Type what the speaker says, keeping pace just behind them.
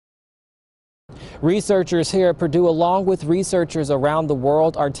Researchers here at Purdue, along with researchers around the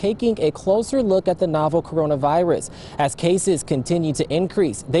world, are taking a closer look at the novel coronavirus. As cases continue to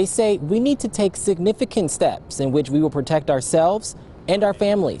increase, they say we need to take significant steps in which we will protect ourselves and our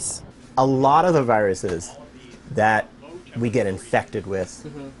families. A lot of the viruses that we get infected with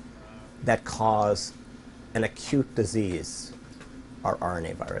that cause an acute disease are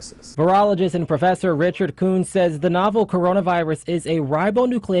RNA viruses. Virologist and Professor Richard Kuhn says the novel coronavirus is a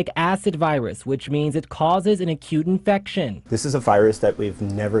ribonucleic acid virus, which means it causes an acute infection. This is a virus that we've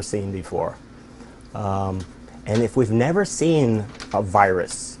never seen before. And if we've never seen a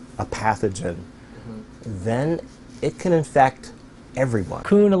virus, a pathogen, then it can infect everyone.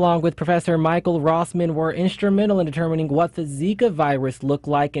 Kuhn, along with Professor Michael Rossman, were instrumental in determining what the Zika virus looked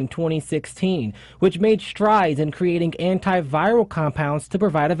like in 2016, which made strides in creating antiviral compounds to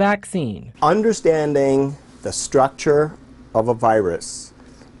provide a vaccine. Understanding the structure of a virus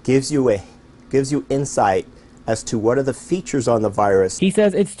gives you insight as to what are the features on the virus. He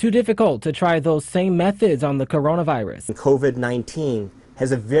says it's too difficult to try those same methods on the coronavirus. COVID-19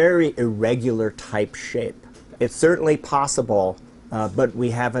 has a very irregular type shape. It's certainly possible, but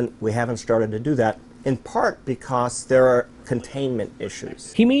we haven't started to do that, in part because there are containment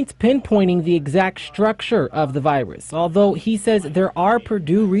issues. He means pinpointing the exact structure of the virus, although he says there are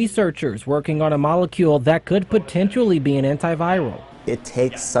Purdue researchers working on a molecule that could potentially be an antiviral. It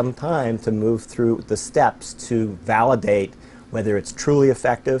takes some time to move through the steps to validate whether it's truly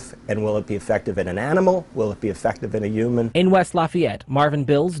effective, and will it be effective in an animal? Will it be effective in a human? In West Lafayette, Marvin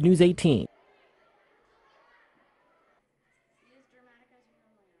Bills, News 18.